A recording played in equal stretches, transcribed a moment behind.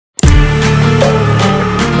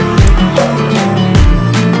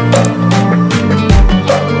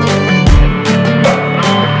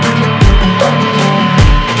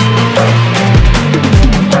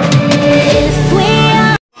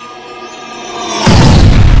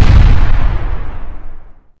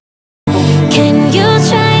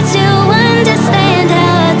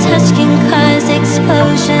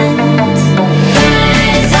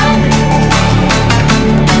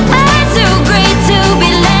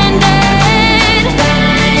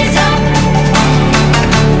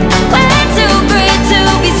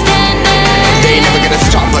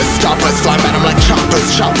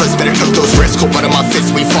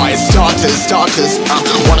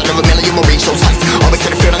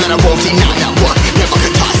will deny that work, never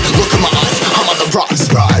could toss. Look in my eyes, I'm on the rise.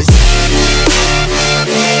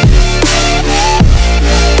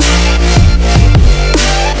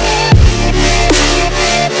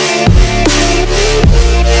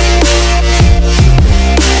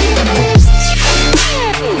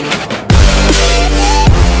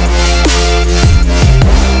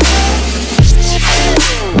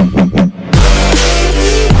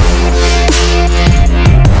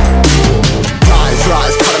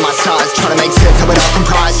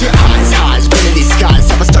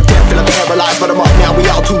 But I'm up now, we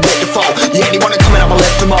all too late to fall. Yeah, anyone to come in, I'ma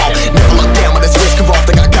lift them all. Never look down when there's risk involved.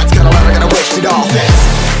 I got guts, gotta learn, I gotta wish it all.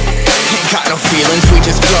 Ain't got no feelings, we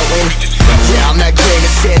just floating. Yeah, I'm that grain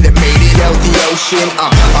of sand that made it out the ocean.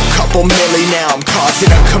 A couple milli now, I'm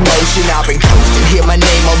causing a commotion. I've been coasting, hear my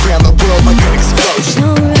name around the world like an explosion.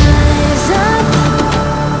 So rise up.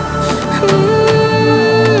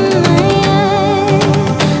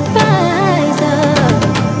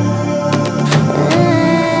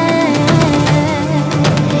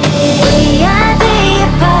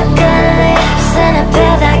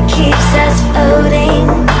 Keeps us floating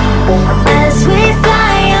as we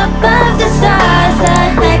fly above the stars. The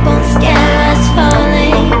light won't scare us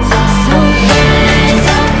falling. So rise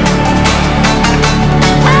up.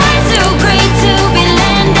 We're too great to be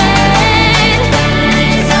landed.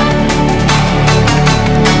 Rise up.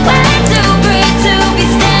 We're too great to be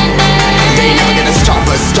standing. They ain't never gonna stop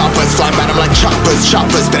us. Flying by them like choppers.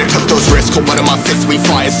 Better took those risks. Hold one of my fists, we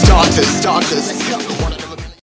fire starters.